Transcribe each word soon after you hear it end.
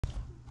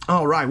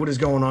All right, what is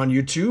going on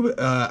YouTube?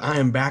 I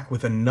am back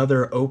with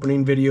another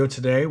opening video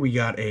today. We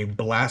got a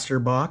blaster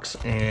box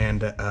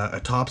and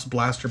a Topps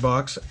blaster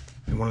box,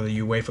 one of the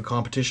UEFA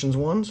competitions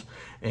ones,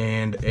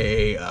 and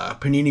a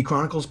Panini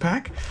Chronicles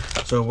pack.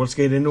 So let's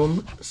get into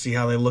them, see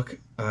how they look,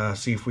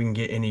 see if we can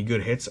get any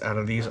good hits out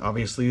of these.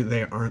 Obviously,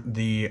 they aren't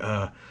the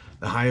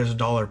highest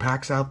dollar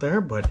packs out there,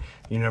 but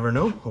you never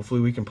know.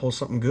 Hopefully we can pull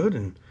something good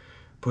and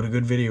put a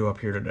good video up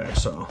here today.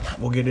 So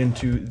we'll get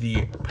into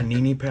the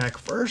Panini pack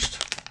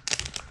first.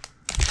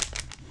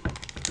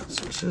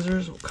 Some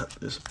scissors. We'll cut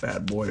this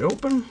bad boy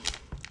open.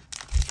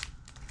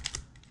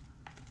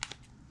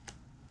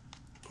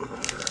 All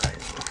right.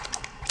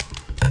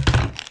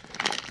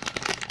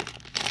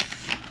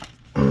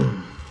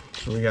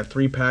 So we got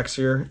 3 packs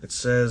here. It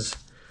says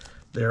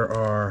there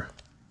are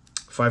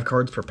 5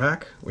 cards per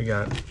pack. We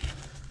got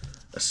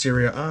a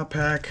Serie A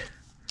pack,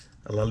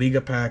 a La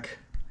Liga pack,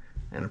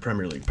 and a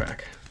Premier League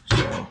pack.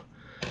 So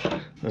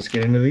let's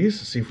get into these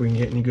and see if we can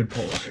get any good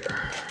pulls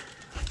here.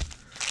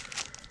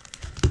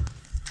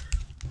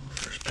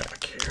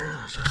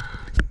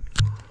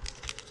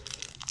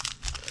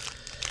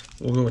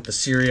 We'll go with the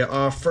Serie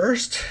A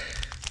first.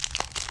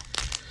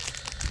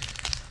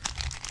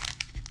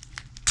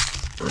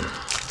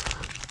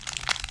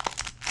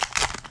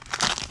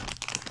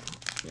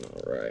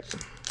 All right.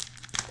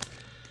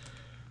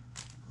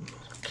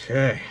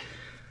 Okay.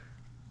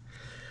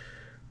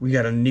 We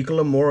got a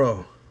Nicola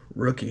Moro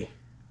rookie.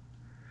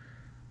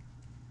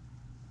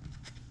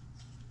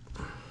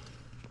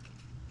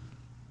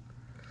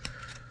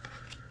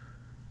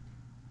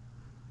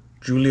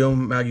 Giulio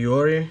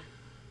Maggiore.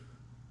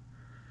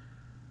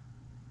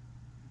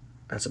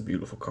 That's a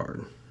beautiful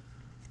card.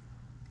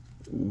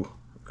 Ooh,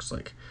 looks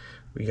like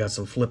we got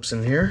some flips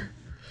in here.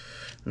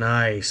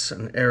 Nice.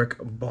 An Eric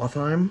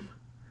Bothheim.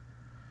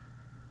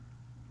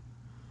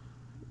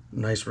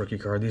 Nice rookie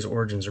card. These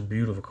Origins are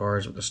beautiful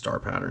cards with the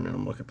star pattern in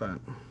them. Look at that.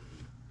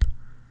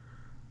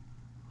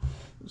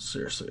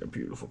 Seriously, a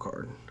beautiful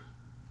card.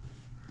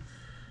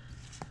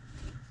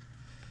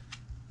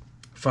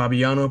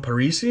 Fabiano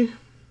Parisi.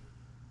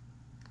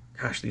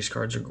 Gosh, these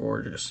cards are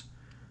gorgeous.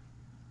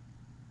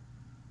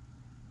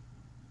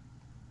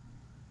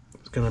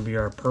 Going to be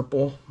our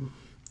purple,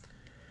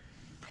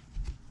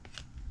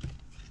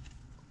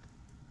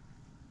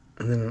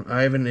 and then an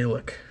Ivan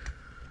Ilic.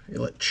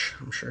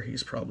 I'm sure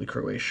he's probably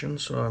Croatian,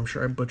 so I'm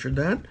sure I butchered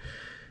that.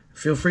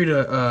 Feel free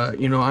to,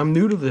 you know, I'm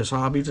new to this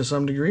hobby to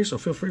some degree, so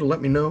feel free to let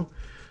me know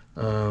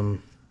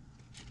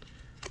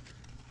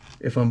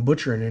if I'm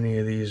butchering any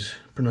of these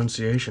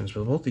pronunciations.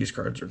 But both these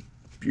cards are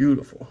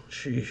beautiful.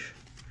 Sheesh,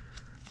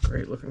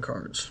 great looking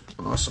cards.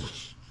 Awesome.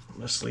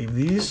 Let's leave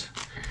these.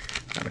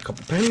 Got a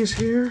couple pennies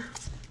here.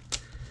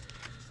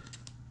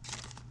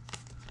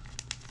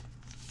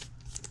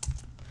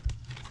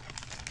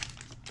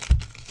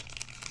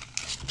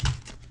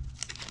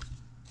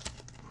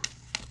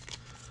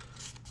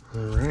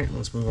 Alright,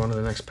 let's move on to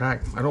the next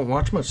pack. I don't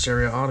watch much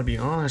Serie A, to be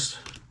honest.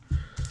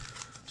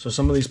 So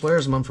some of these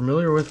players I'm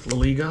unfamiliar with. La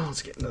Liga,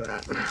 let's get into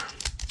that.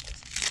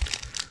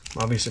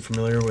 I'm obviously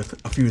familiar with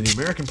a few of the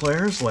American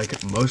players,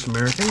 like most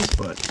Americans,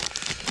 but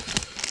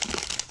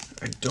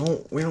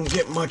we don't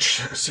get much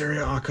Serie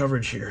A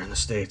coverage here in the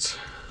States.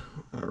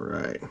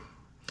 Alright.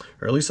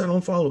 Or at least I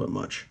don't follow it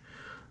much.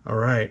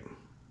 Alright.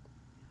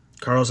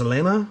 Carlos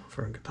Elena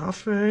for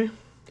Getafe.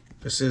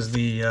 This is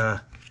the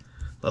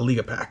La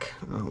Liga pack.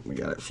 Oh, we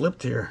got it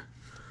flipped here.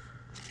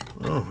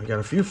 Oh, we got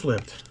a few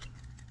flipped.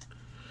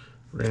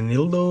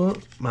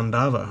 Renildo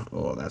Mandava.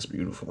 Oh, that's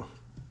beautiful.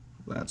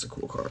 That's a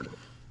cool card.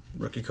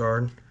 Rookie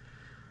card.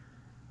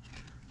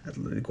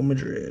 Atletico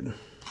Madrid.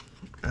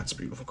 That's a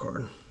beautiful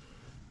card.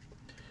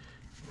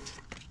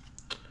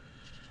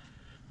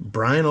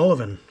 Brian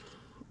Olivan.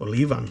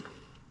 I'm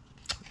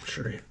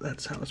sure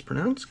that's how it's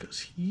pronounced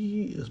because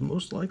he is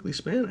most likely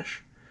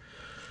Spanish.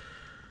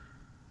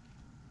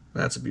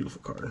 That's a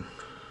beautiful card.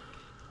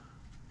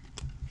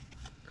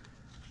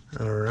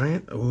 All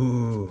right.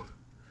 Ooh.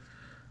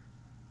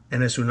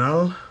 Enes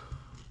Unal.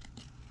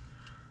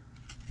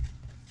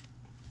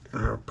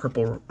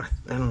 Purple. I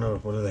don't know.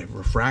 What are they?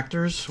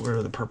 Refractors? Where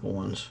are the purple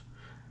ones?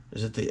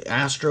 Is it the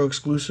Astro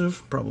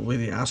exclusive? Probably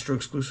the Astro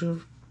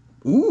exclusive.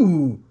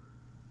 Ooh.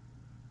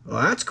 Well,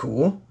 that's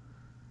cool.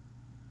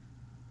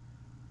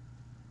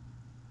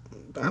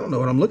 I don't know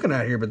what I'm looking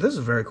at here, but this is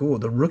very cool.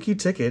 The rookie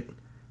ticket,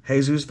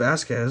 Jesus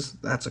Vasquez.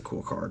 That's a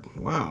cool card.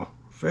 Wow.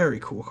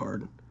 Very cool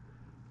card.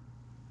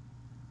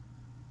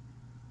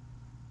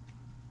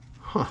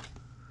 Huh.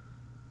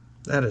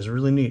 That is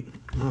really neat.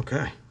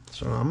 Okay.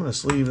 So I'm going to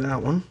sleeve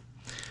that one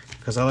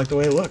because I like the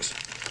way it looks.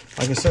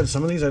 Like I said,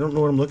 some of these I don't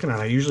know what I'm looking at.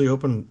 I usually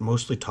open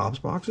mostly Topps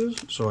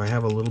boxes, so I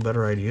have a little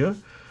better idea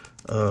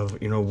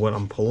of, you know, what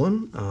I'm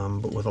pulling.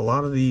 But with a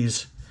lot of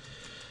these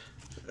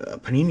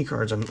Panini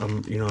cards,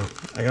 I'm you know,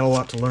 I got a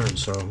lot to learn.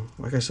 So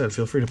like I said,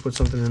 feel free to put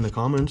something in the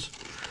comments.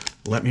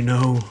 Let me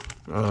know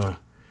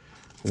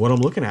what I'm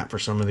looking at for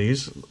some of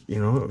these, you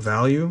know,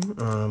 value,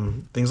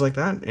 things like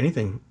that,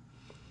 anything.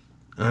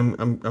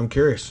 I'm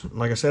curious.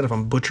 Like I said, if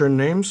I'm butchering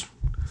names,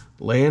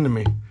 lay into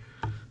me.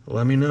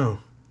 Let me know.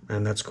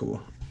 and that's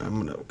cool. I'm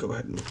gonna go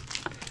ahead and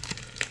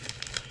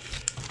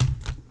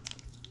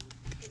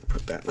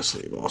put that in the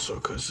sleeve also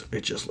because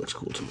it just looks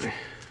cool to me.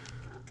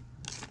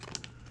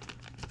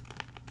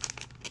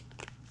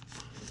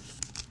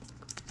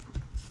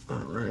 All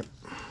right,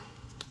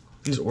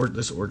 this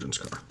Origins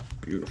car,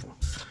 beautiful.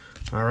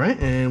 All right,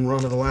 and we're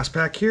on to the last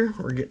pack here.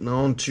 We're getting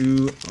on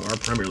to our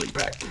Premier League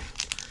pack.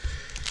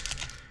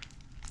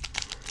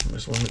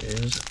 This one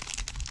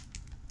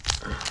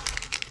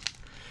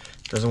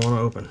doesn't want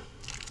to open.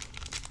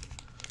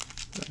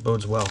 That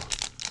bodes well.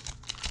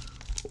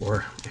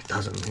 Or it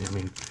doesn't. I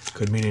mean,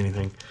 could mean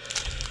anything.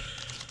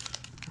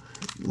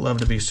 Love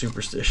to be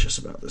superstitious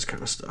about this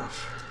kind of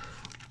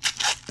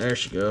stuff. There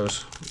she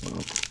goes.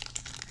 Well,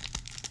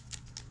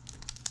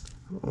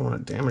 I don't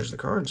want to damage the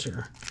cards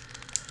here.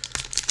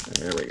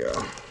 There we go.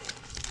 All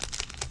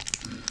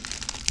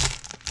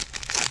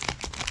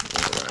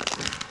right.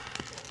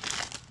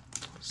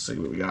 Let's see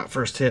what we got.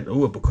 First hit.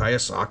 Ooh, a Bukayo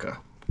Saka.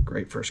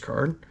 Great first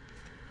card.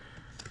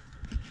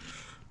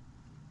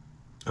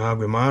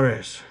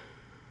 Guimaraes.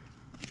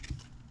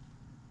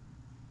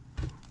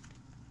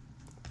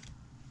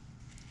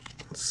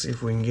 Let's see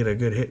if we can get a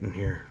good hit in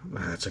here.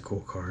 That's a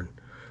cool card.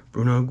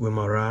 Bruno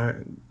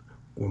Guimaraes.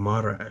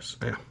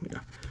 Yeah.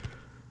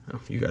 Oh,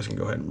 you guys can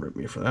go ahead and rip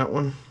me for that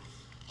one.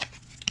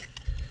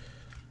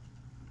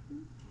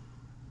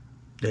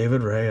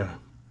 David Raya,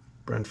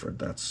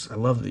 Brentford. I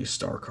love these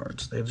star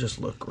cards. They just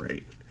look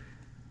great.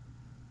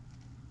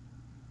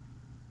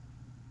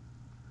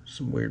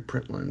 Some weird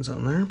print lines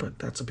on there, but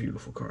that's a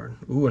beautiful card.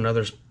 Ooh,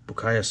 another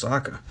Bukayo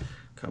Saka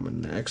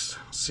coming next.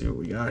 Let's see what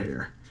we got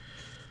here.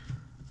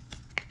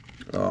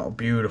 Oh,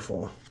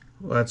 beautiful.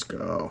 Let's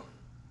go.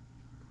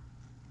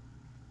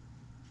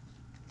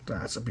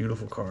 That's a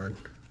beautiful card.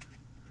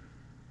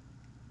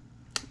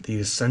 The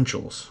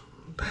Essentials.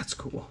 That's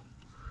cool.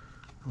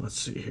 Let's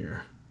see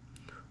here.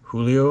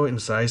 Julio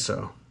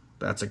Enciso.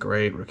 That's a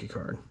great rookie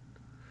card.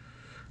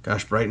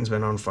 Gosh, Brighton's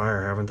been on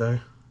fire, haven't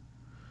they?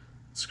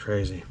 It's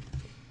crazy.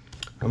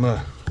 I'm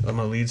a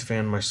Leeds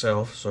fan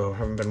myself, so I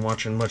haven't been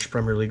watching much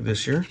Premier League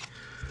this year.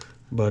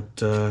 But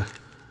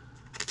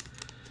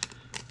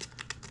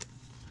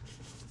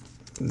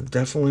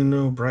definitely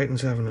know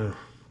Brighton's having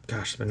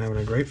been having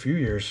a great few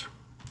years.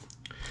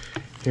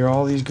 Hear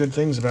all these good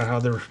things about how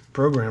their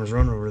programs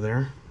run over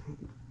there.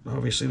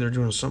 Obviously, they're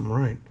doing something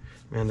right.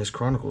 Man, this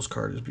Chronicles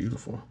card is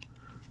beautiful.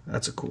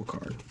 That's a cool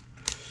card.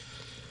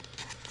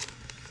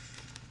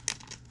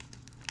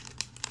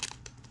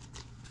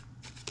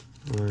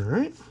 All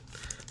right.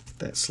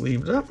 That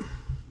sleeved up.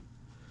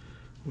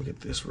 We'll get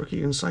this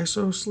rookie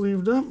Enciso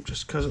sleeved up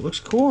just because it looks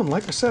cool. And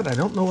like I said, I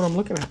don't know what I'm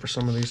looking at for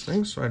some of these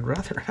things, so I'd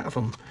rather have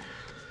them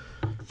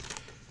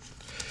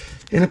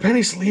in a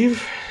penny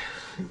sleeve.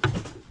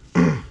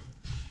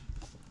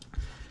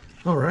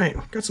 All right.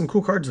 Got some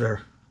cool cards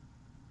there.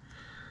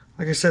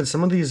 Like I said,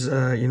 some of these,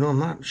 I'm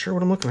not sure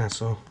what I'm looking at,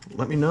 so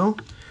let me know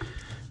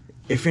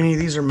if any of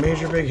these are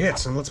major big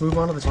hits. And let's move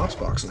on to the Topps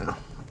box now.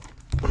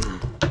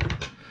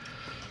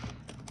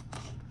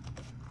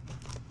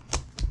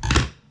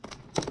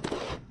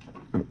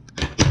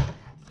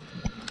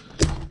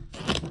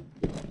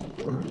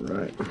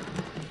 Alright.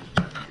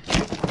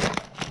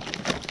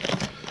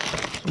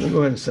 So we'll go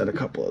ahead and set a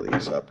couple of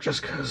these up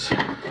just because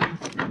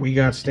we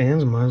got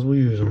stands and might as well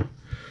use them.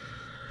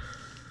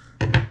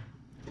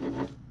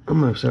 I'm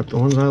going to set up the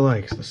ones I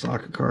like. The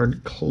Saka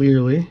card,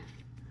 clearly.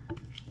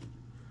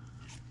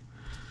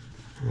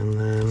 And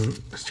then,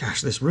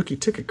 gosh, this rookie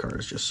ticket card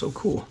is just so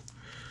cool.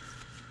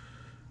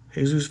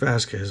 Jesus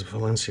Vasquez,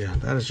 Valencia.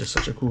 That is just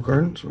such a cool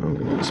card. So I'm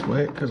going to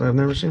display it because I've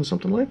never seen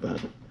something like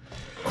that.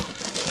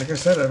 Like I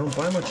said, I don't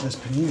buy much of this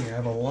Panini. I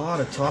have a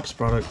lot of Topps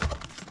product.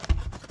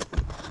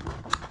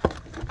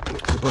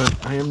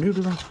 But I am new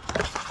to the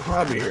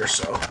hobby here,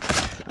 so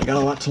I got a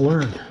lot to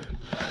learn.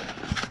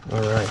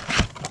 Alright,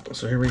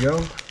 so here we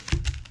go.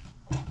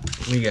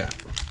 We got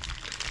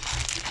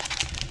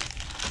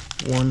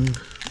 1,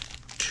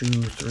 2,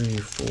 3,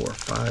 4,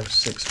 5,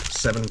 6,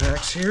 7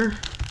 packs here.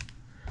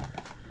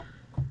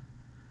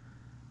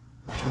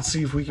 Let's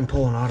see if we can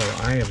pull an auto.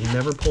 I have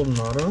never pulled an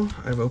auto.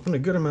 I've opened a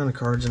good amount of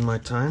cards in my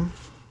time.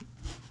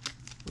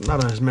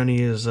 Not as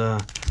many as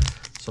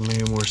some of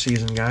you more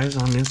seasoned guys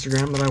on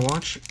Instagram that I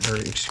watch, or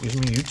excuse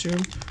me,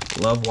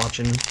 YouTube. Love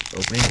watching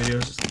opening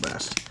videos. It's the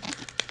best.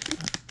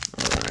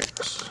 Alright,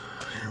 so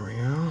here we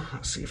go.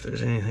 Let's see if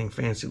there's anything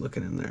fancy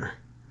looking in there.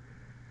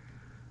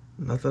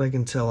 Not that I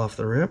can tell off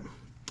the rip.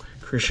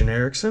 Christian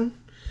Eriksen.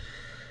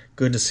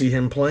 Good to see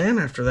him playing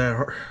after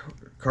that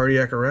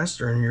cardiac arrest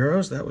during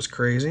Euros. That was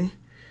crazy.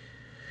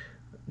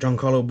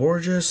 Giancarlo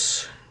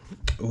Borges.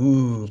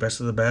 Ooh, best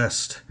of the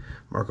best.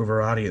 Marco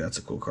Verratti. That's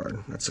a cool card.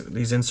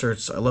 These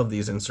inserts. I love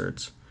these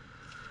inserts.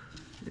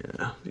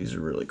 Yeah, these are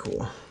really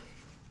cool.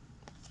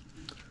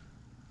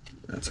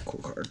 That's a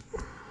cool card.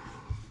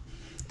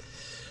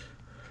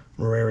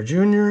 Moreira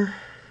Jr.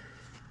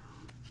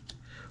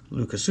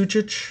 Luka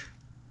Sucic.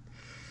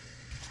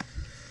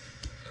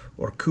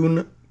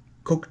 Orkun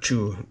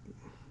Kokcu.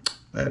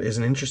 That is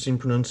an interesting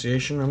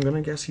pronunciation. I'm going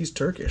to guess he's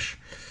Turkish.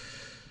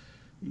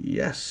 Yeah.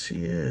 Yes,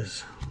 he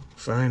is.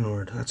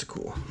 Feyenoord. That's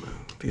cool.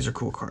 These are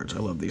cool cards. I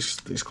love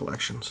these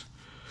collections.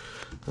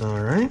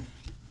 All right.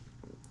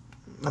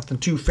 Nothing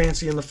too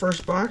fancy in the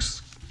first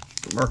box.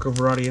 Marco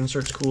Verratti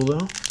insert's cool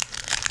though.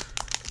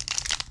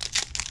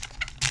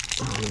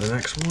 On to the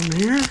next one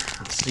here.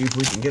 Let's see if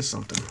we can get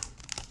something.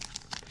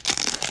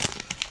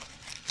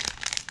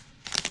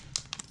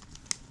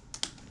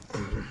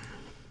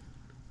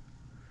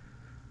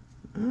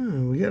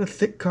 Oh, we got a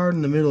thick card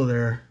in the middle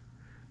there.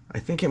 I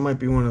think it might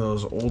be one of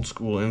those old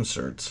school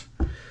inserts.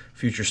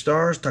 Future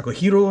Stars,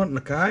 Takahiro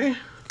Nakai.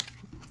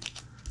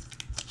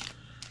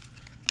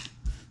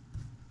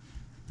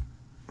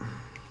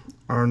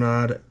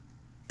 Arnaud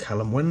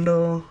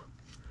Calamuendo.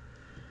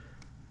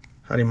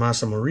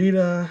 Harimasa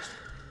Morita.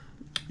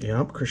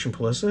 Yep, Christian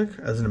Pulisic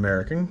as an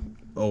American.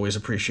 Always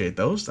appreciate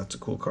those. That's a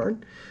cool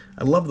card.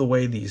 I love the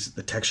way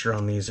the texture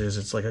on these is.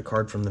 It's like a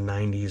card from the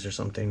 90s or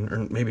something, or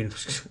maybe the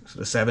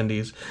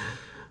 70s.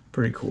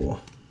 Pretty cool.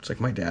 It's like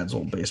my dad's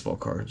old baseball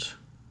cards.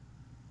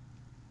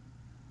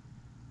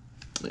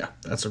 Yeah,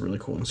 that's a really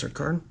cool insert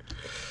card.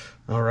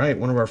 All right,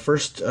 one of our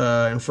first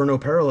Inferno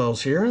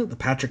parallels here, the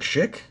Patrick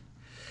Schick.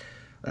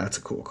 That's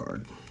a cool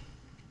card.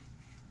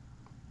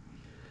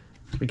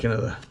 Speaking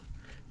of the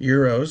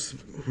Euros,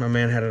 my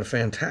man had a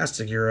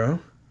fantastic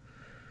Euro.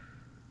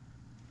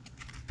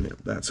 Yeah,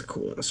 that's a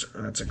cool insert.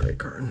 That's a great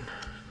card.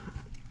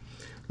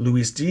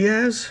 Luis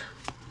Diaz.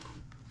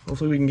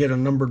 Hopefully we can get a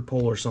numbered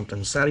pull or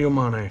something. Sadio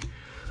Mane.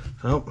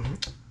 Oh,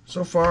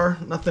 so far,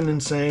 nothing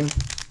insane.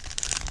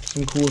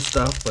 Some cool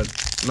stuff, but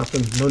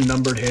nothing, no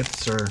numbered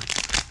hits or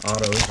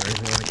autos or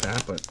anything like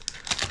that, but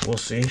we'll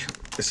see.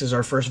 This is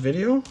our first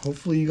video.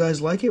 Hopefully you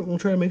guys like it. We'll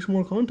try to make some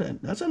more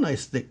content. That's a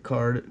nice thick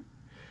card.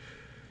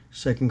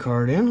 Second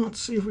card in. Let's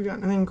see if we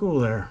got anything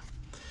cool there.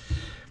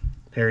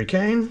 Harry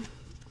Kane.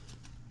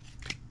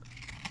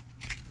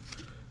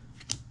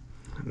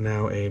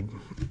 Now a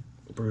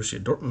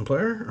Borussia Dortmund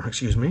player, or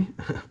excuse me,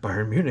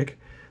 Bayern Munich.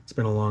 It's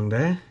been a long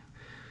day.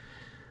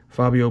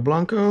 Fabio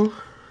Blanco.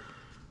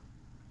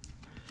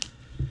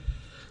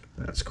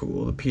 That's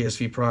cool. The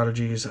PSV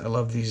Prodigies. I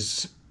love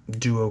these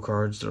duo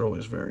cards. They're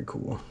always very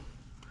cool.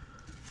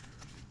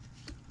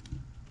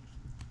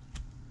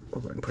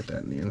 We'll go ahead and put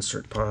that in the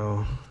insert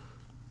pile.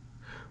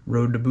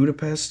 Road to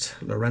Budapest.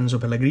 Lorenzo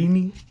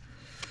Pellegrini.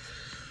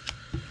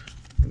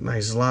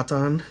 Nice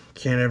Zlatan.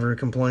 Can't ever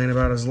complain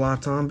about a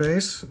Zlatan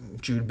base.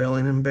 Jude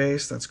Bellingham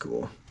base. That's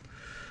cool.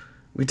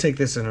 We take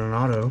this in an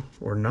auto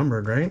or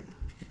numbered, right?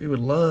 We would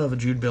love a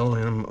Jude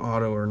Bellingham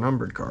auto or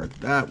numbered card.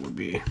 That would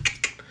be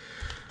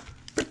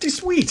pretty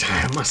sweet,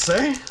 I must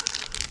say.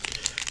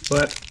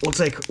 But we'll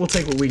take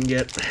what we can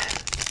get.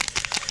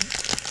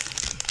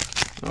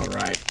 All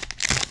right.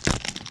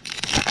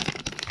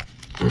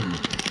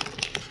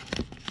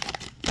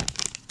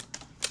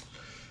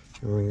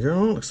 Here we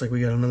go. Looks like we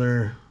got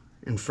another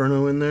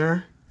Inferno in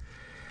there.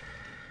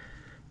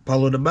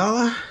 Paulo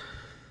Dybala.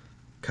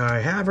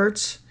 Kai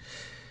Havertz.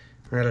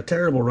 Had a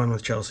terrible run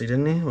with Chelsea,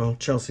 didn't he? Well,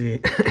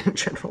 Chelsea in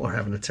general are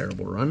having a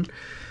terrible run.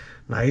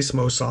 Nice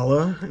Mo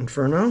Salah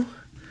Inferno.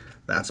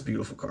 That's a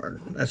beautiful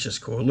card. That's just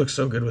cool. It looks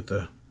so good with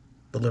the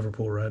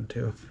Liverpool red,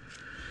 too.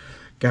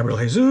 Gabriel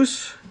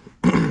Jesus.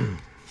 Jan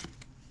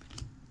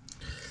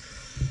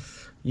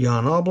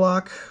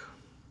Oblak.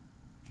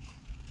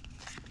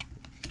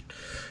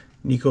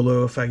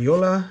 Nicolo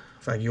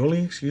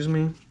Fagioli, excuse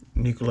me.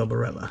 Nicola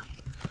Barella.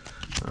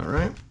 All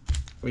right.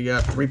 We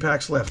got 3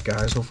 packs left,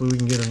 guys. Hopefully we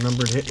can get a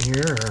numbered hit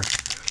here or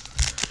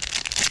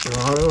an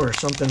auto or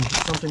something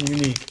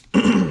unique.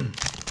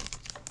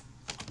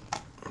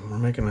 we're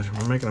making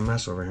a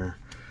mess over here.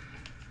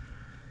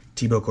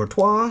 Thibaut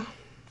Courtois.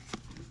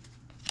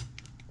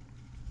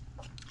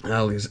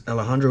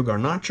 Alejandro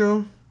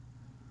Garnacho.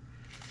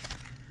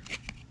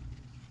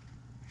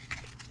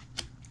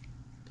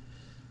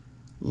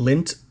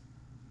 Lint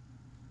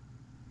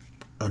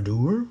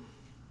Adour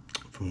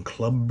from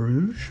Club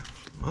Brugge.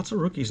 Lots of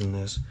rookies in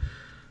this.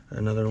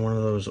 Another one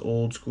of those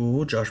old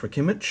school. Joshua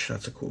Kimmich.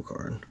 That's a cool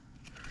card.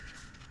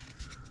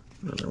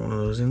 Another one of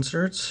those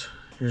inserts.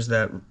 Here's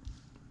that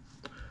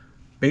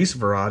base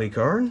Verratti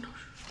card.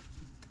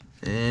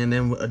 And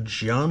then a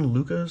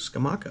Gianluca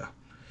Scamacca.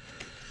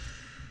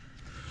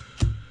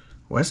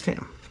 West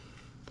Ham.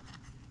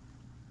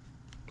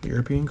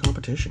 European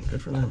competition.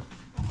 Good for them.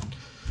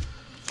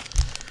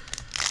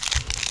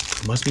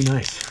 Must be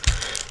nice.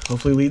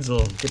 Hopefully Leeds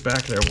will get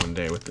back there one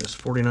day with this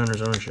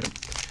 49ers ownership.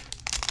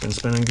 Been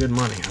spending good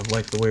money. I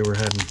like the way we're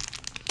heading.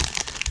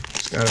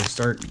 Just gotta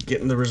start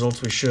getting the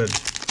results we should.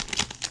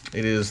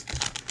 It is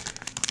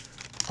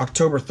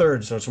October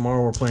 3rd, so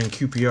tomorrow we're playing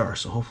QPR,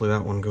 so hopefully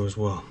that one goes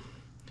well.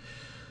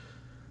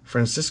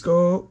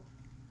 Francisco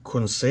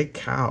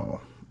Conceição.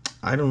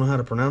 I don't know how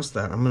to pronounce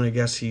that. I'm gonna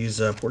guess he's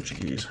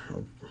Portuguese.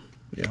 Oh,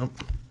 yeah,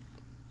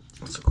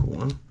 that's a cool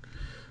one.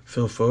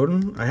 Phil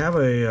Foden. I have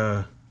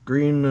a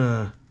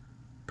green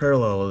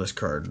parallel of this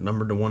card,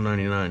 numbered to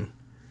 199.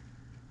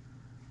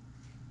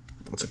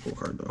 That's a cool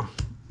card, though.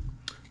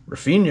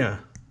 Rafinha,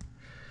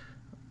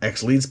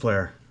 ex-Leeds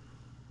player.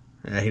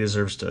 Yeah, he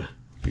deserves to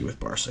be with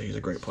Barca. He's a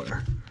great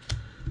player.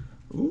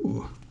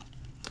 Ooh.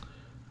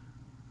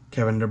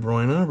 Kevin De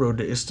Bruyne, Road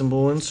to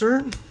Istanbul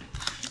insert.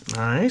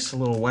 Nice. A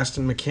little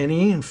Weston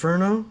McKennie,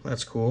 Inferno.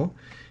 That's cool.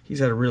 He's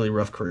had a really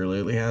rough career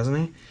lately, hasn't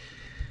he?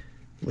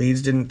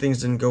 Things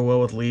didn't go well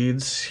with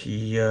Leeds.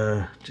 He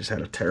just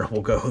had a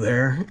terrible go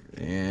there.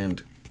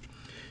 And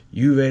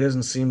Juve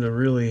doesn't seem to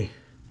really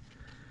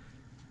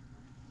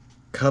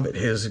covet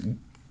his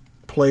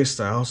play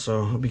style,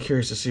 so I'll be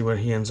curious to see what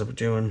he ends up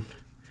doing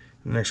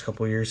in the next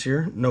couple of years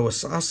here. Noah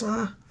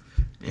Sasa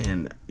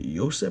and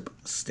Josip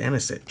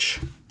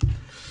Stanisic.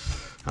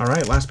 All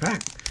right, last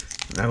pack.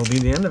 That'll be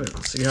the end of it.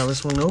 Let's see how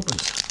this one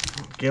opens.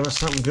 Give us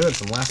something good,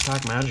 some last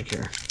pack magic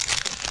here.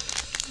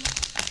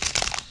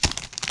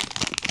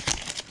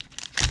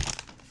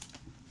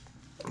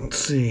 Let's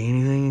see,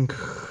 anything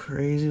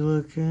crazy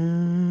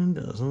looking?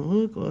 Doesn't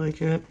look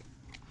like it.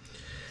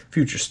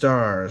 Future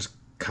Stars,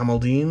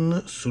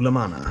 Kamaldeen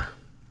Sulemana.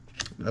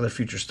 Another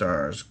Future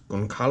Stars,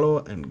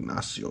 Goncalo and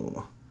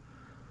Ignacio.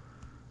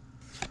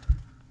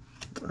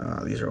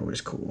 These are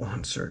always cool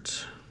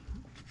inserts.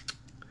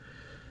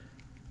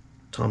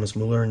 Thomas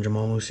Muller and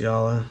Jamal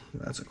Musiala.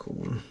 That's a cool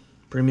one.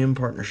 Premium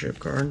partnership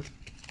card.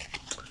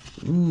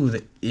 Ooh,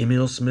 the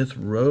Emil Smith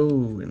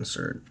Rowe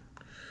insert.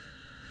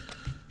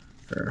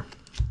 Or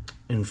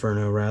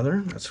Inferno,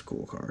 rather. That's a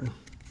cool card.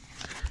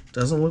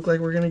 Doesn't look like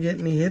we're going to get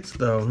any hits,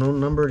 though. No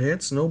numbered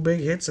hits. No big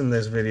hits in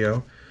this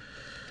video.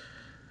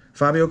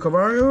 Fabio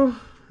Carvalho,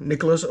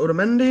 Nicolas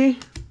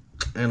Otamendi,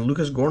 and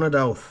Lucas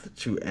Gornadouth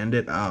to end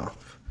it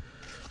off.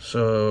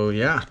 So,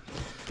 yeah.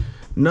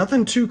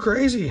 Nothing too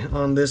crazy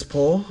on this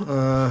pull.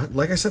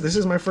 Like I said, this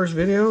is my first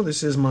video.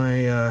 This is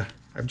my...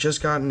 I've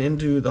just gotten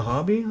into the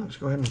hobby. Let's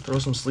go ahead and throw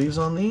some sleeves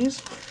on these.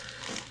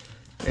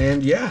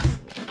 And yeah,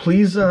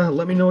 please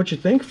let me know what you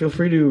think. Feel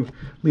free to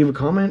leave a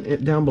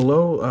comment down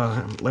below.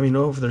 Let me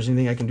know if there's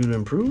anything I can do to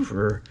improve,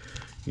 or,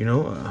 you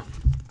know,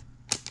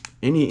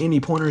 any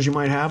pointers you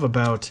might have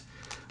about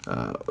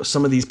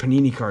some of these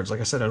Panini cards.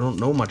 Like I said, I don't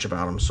know much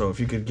about them, so if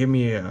you could give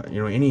me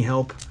you know, any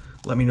help,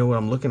 let me know what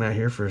I'm looking at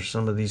here for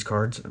some of these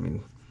cards. I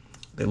mean,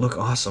 they look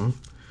awesome.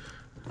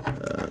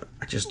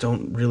 I just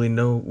don't really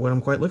know what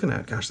I'm quite looking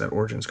at. Gosh, that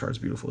Origins card's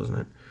beautiful, isn't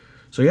it?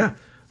 So yeah,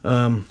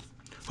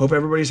 hope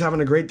everybody's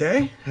having a great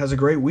day, has a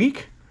great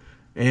week,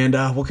 and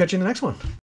we'll catch you in the next one.